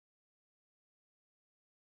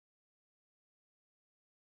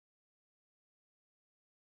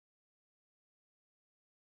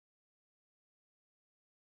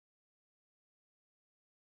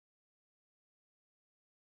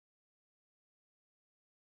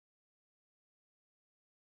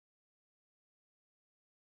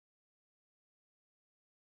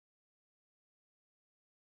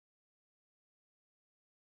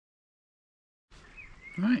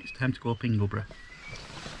Right, it's time to go up Ingleborough.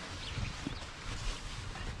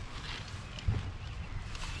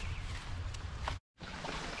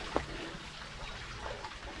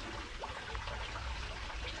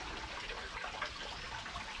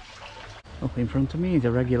 Up in front of me is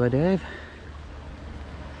a regular Dave.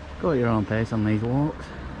 Go at your own pace on these walks.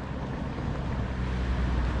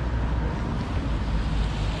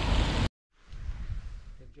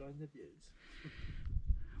 Enjoying the views.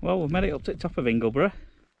 Well, we've made it up to the top of Ingleborough.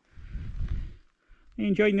 You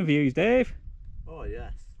enjoying the views, Dave? Oh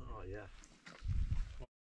yes, oh yeah.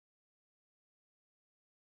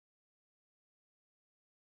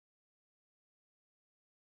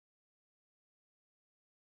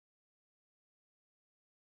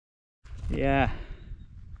 Yeah.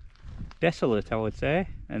 Desolate, I would say,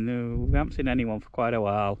 and we haven't seen anyone for quite a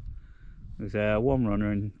while. There's one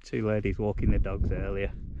runner and two ladies walking their dogs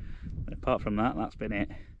earlier. But apart from that, that's been it.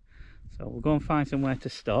 So we'll go and find somewhere to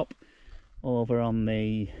stop over on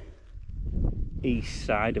the east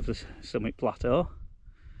side of the summit plateau,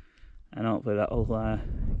 and hopefully that'll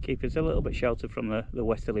keep us a little bit sheltered from the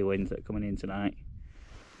westerly winds that are coming in tonight.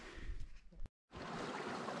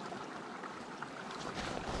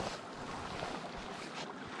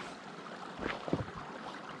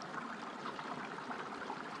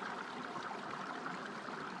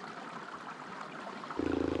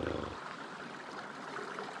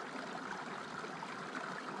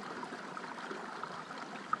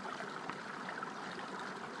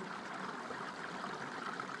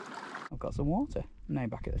 I've got some water now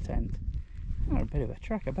back at the tent. Oh, a bit of a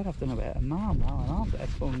trek. I bet I've done about a mile and a half there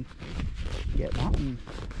to go and get that. And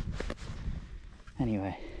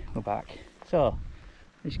anyway, we're back. So,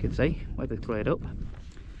 as you can see, weather's cleared up.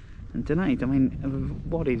 And tonight, I mean,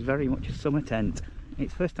 what is very much a summer tent.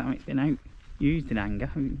 It's the first time it's been out used in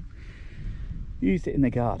anger. We used it in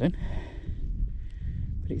the garden.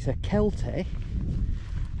 But it's a Kelty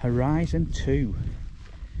Horizon 2.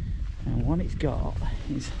 And what it's got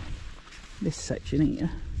is this section here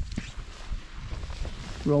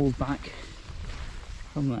rolls back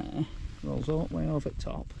from there, rolls all the way over the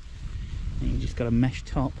top, and you just got a mesh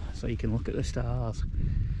top so you can look at the stars.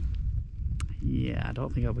 Yeah, I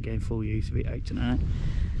don't think I'll be getting full use of it out tonight,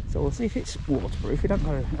 so we'll see if it's waterproof. We don't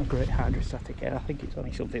got a great hydrostatic air. I think it's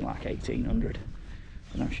only something like 1800,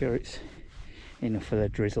 and I'm sure it's enough for the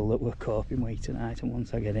drizzle that we're coping with tonight. And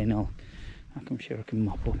once I get in, I'm sure I can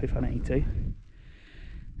mop up if I need to.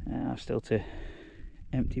 I've still to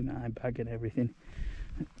empty my bag and everything.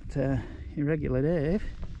 But irregular Dave,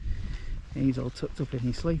 he's all tucked up in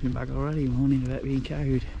his sleeping bag already, moaning about being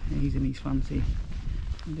cowed. He's in his fancy,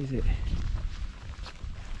 what is it,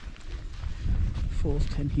 Force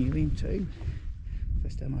 10 Helium 2.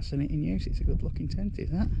 First time I've seen it in use. It's a good looking tent, is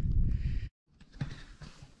that?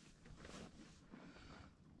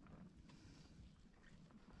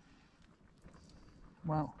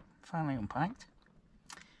 Well, finally unpacked.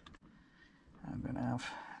 I'm going to have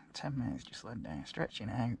 10 minutes just laid down, stretching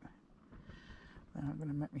out. Then I'm going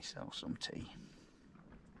to make myself some tea.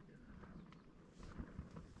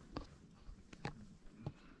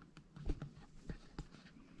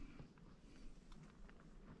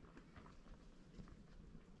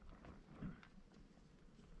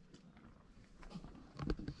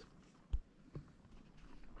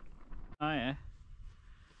 Oh yeah,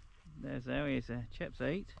 there's Zoe's chips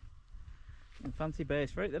eat. And fancy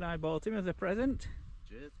base fruit that I bought him as a present.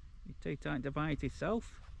 Cheers. He's too tight to bite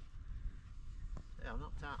himself. Yeah, I'm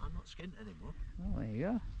not skint anymore. Oh, there you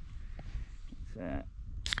go. It's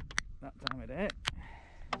that time of day.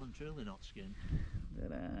 I'm truly not skint.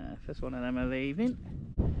 But, first one of them of the evening.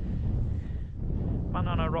 Man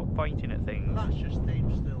on a rock pointing at things. Well, that's just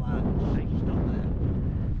theme still out. Theme's not there.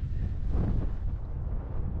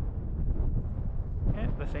 Yeah,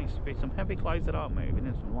 there seems to be some heavy clouds that aren't moving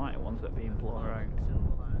and some lighter ones that are being blown around.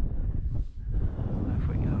 Off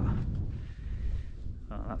we go.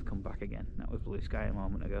 Oh, that's come back again. That was blue sky a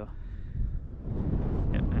moment ago.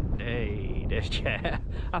 Yep, and hey, this chair.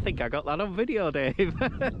 I think I got that on video, Dave.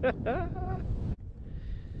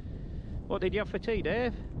 What did you have for tea,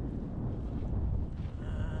 Dave?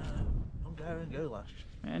 Hungarian goulash.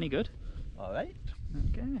 Any good? Alright.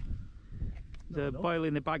 Okay. The boil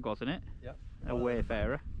in the bag, wasn't it? Yep. A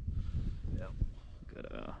Wayfarer. Yep. Good.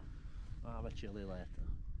 I'll have a chilli later.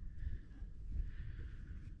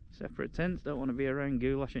 Separate tents, don't want to be around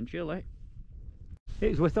goulash and chilli.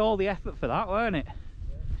 It was worth all the effort for that, weren't it?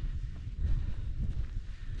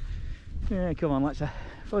 Yeah, come on, let's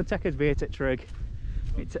go and take us beer to Trig.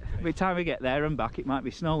 By the time we get there and back, it might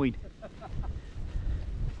be snowing.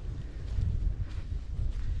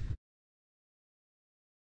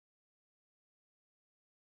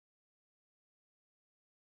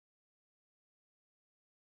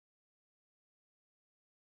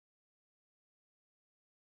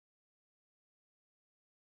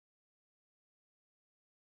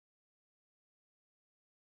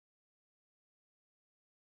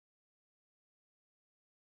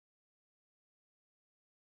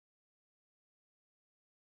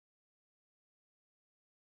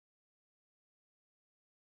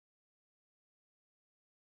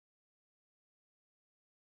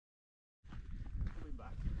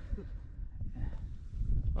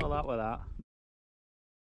 that with that.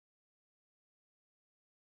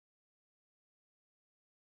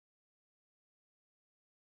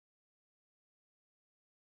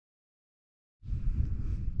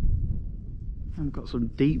 I've got some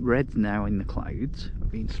deep reds now in the clouds.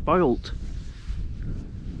 I've been spoilt.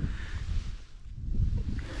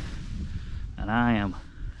 And I am.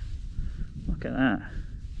 Look at that.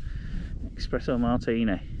 Espresso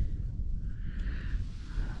martini.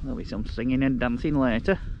 There'll be some singing and dancing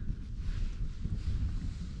later.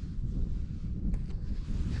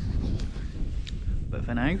 But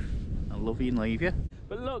for now, I'll love you and leave you.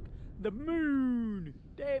 But look, the moon!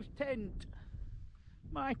 Dave's tent.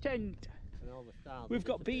 My tent. And all the stars. We've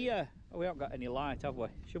got beer. Oh, we haven't got any light, have we?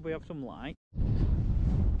 Should we have some light?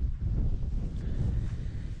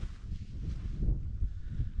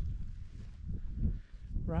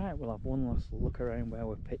 Right, we'll have one last look around where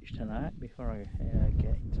we're pitched tonight before I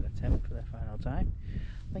get into the tent for the final time.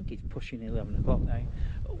 I think it's pushing 11 o'clock now.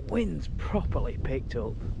 The wind's properly picked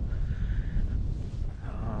up.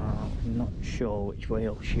 I'm not sure which way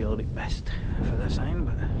I'll shield it best for the sound,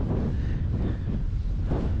 but...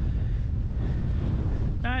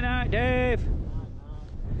 Night night, Dave!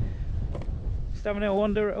 Just having a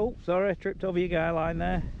wander. Oh, sorry, tripped over your guy line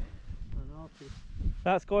there.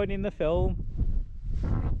 That's going in the film.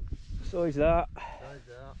 So is that.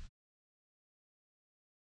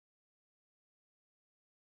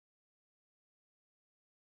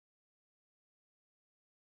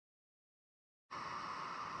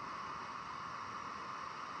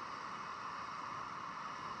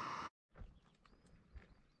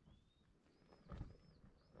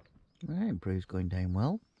 Right, brew's going down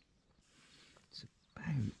well. It's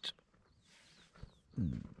about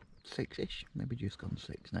 6ish, maybe just gone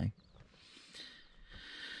 6 now.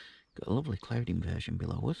 Got a lovely cloud inversion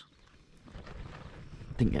below us.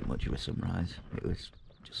 Didn't get much of a sunrise, it was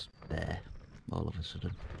just there all of a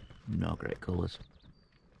sudden. No great colours.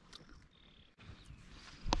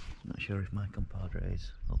 Not sure if my compadre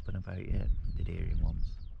is up and about yet. Did hear him once.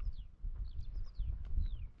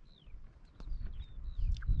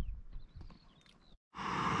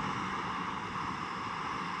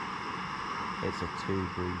 It's a 2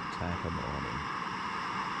 brew type of morning.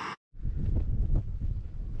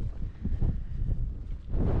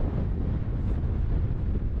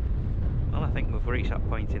 Well, I think we've reached that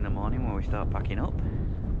point in the morning where we start packing up.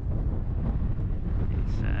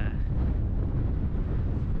 It's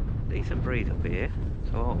decent breeze up here,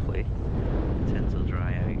 so hopefully the tents will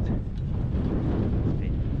dry out. It's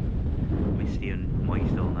been misty and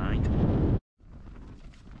moist all night.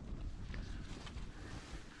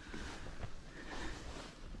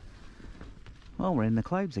 Well, we're in the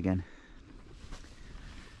clouds again.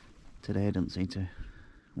 Today doesn't seem to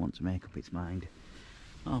want to make up its mind.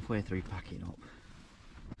 Halfway through packing up.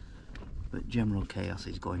 But general chaos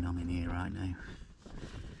is going on in here right now.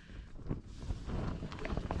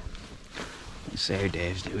 Let's see how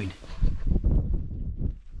Dave's doing.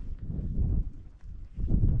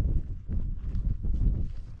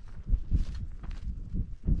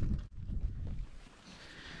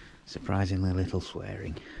 Surprisingly little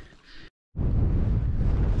swearing.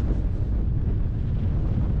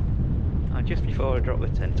 Just before I drop the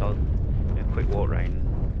tent, I'll do a quick walk round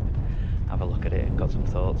and have a look at it. Got some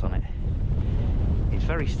thoughts on it. It's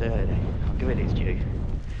very sturdy, I'll give it its due.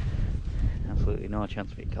 Absolutely no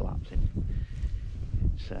chance of it collapsing.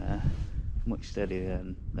 It's much sturdier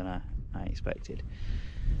than I expected,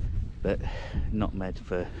 but not made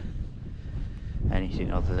for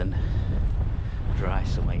anything other than dry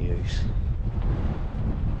summer use.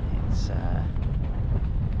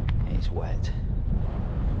 It's wet.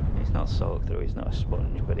 It's not soaked through, it's not a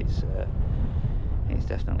sponge, but it's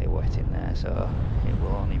definitely wet in there, so it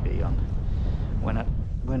will only be on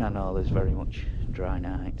when I know there's very much dry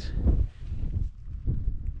nights.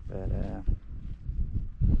 But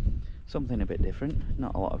something a bit different,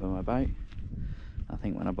 not a lot of them about. I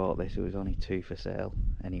think when I bought this there was only 2 for sale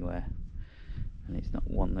anywhere, and it's not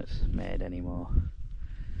one that's made anymore.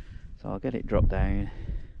 So I'll get it dropped down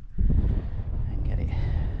and get it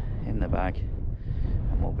in the bag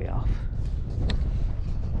and we'll be off.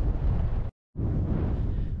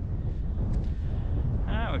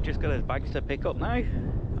 We've just got his bags to pick up now.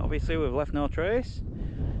 Obviously we've left no trace.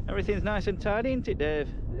 Everything's nice and tidy, isn't it, Dave?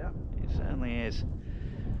 Yeah. It certainly is.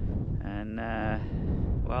 And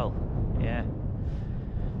well, yeah,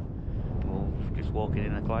 we'll just walking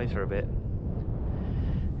in the clouds for a bit.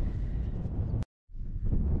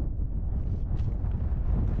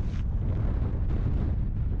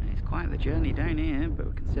 It's quite the journey down here, but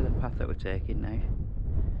we can see the path that we're taking now.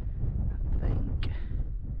 I think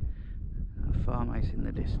farmhouse in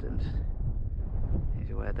the distance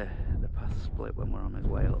is where the path split when we're on his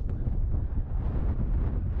way up.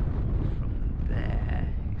 From there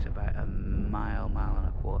it's about a mile and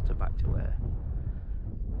a quarter back to where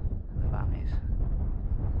the van is.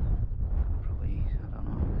 Probably, I don't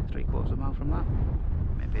know, 3/4 of a mile from that,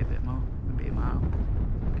 maybe a bit more, maybe a mile.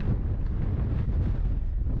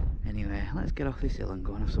 Anyway, let's get off this hill and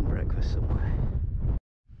go and have some breakfast somewhere.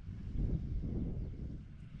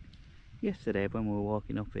 Yesterday when we were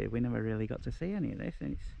walking up here, we never really got to see any of this,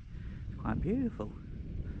 and it's quite beautiful.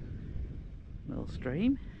 Little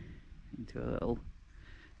stream into a little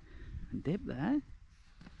dip there.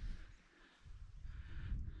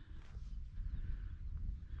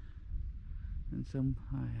 And some,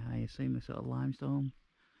 I assume, a sort of limestone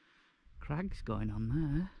crags going on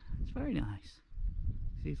there. It's very nice.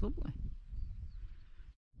 This is lovely.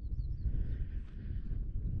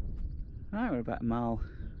 Right, we're about a mile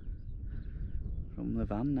from the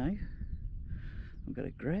van now. We've got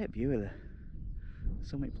a great view of the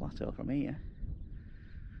summit plateau from here.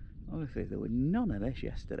 Obviously there were none of this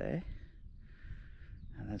yesterday.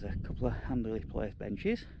 And there's a couple of handily placed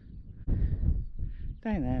benches.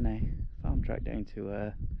 Down there now, farm track down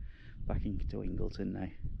to back into Ingleton now.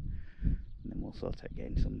 And then we'll sort out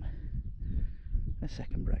getting a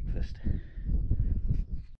second breakfast.